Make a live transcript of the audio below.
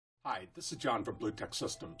Hi, this is John from Bluetech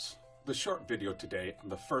Systems. The short video today on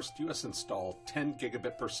the first US installed 10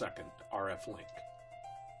 gigabit per second RF link.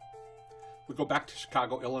 We go back to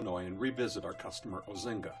Chicago, Illinois and revisit our customer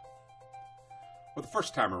Ozinga. For the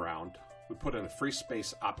first time around, we put in a free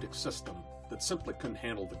space optic system that simply couldn't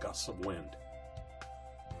handle the gusts of wind.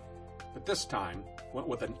 But this time, went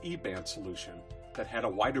with an E-band solution that had a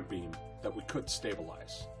wider beam that we could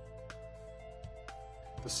stabilize.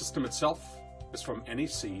 The system itself is from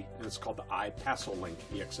NEC and it's called the iPasolink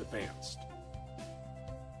EX Advanced.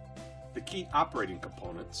 The key operating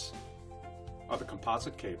components are the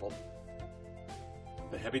composite cable,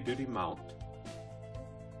 the heavy-duty mount,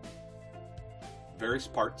 various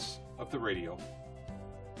parts of the radio,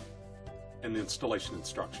 and the installation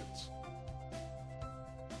instructions.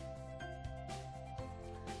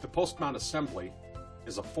 The post mount assembly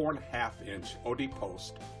is a 4.5-inch OD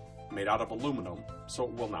post made out of aluminum so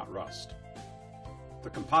it will not rust. The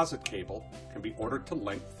composite cable can be ordered to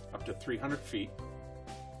length up to 300 feet,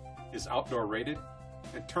 is outdoor rated,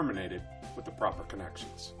 and terminated with the proper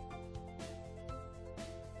connections.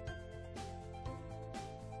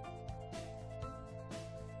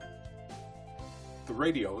 The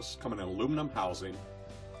radios come in an aluminum housing,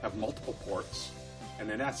 have multiple ports, and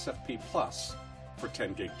an SFP Plus for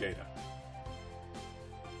 10 gig data.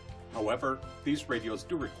 However, these radios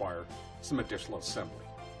do require some additional assembly.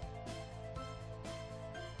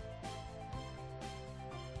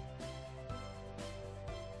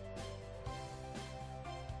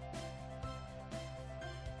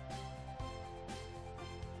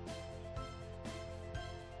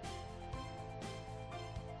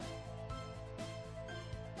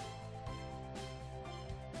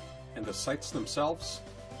 And the sites themselves,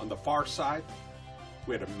 on the far side,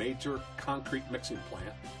 we had a major concrete mixing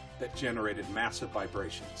plant that generated massive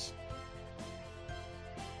vibrations.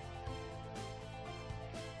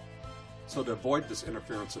 So to avoid this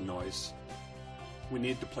interference and noise, we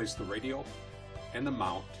need to place the radio and the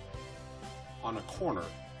mount on a corner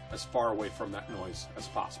as far away from that noise as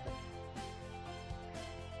possible.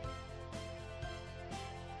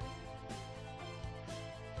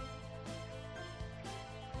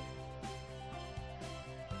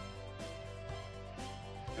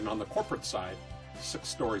 And on the corporate side, 6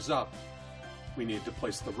 stories up, we need to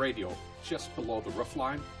place the radio just below the roof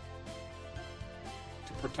line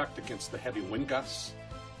to protect against the heavy wind gusts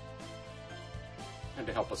and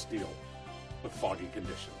to help us deal with foggy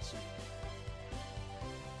conditions.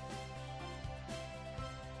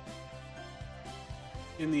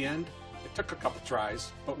 In the end, it took a couple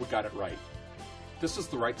tries, but we got it right. This is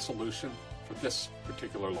the right solution for this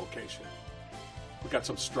particular location. We got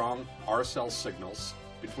some strong RSL signals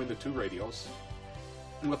between the two radios,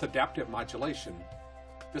 and with adaptive modulation,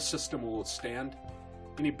 this system will withstand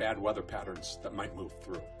any bad weather patterns that might move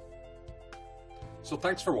through. So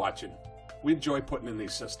thanks for watching. We enjoy putting in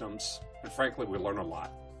these systems, and frankly, we learn a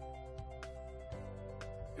lot.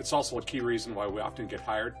 It's also a key reason why we often get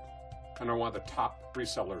hired and are one of the top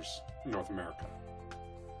resellers in North America.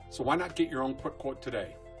 So why not get your own quick quote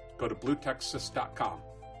today? Go to bluetechsys.com.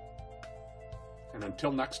 And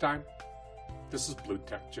until next time, this is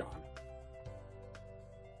Bluetech John.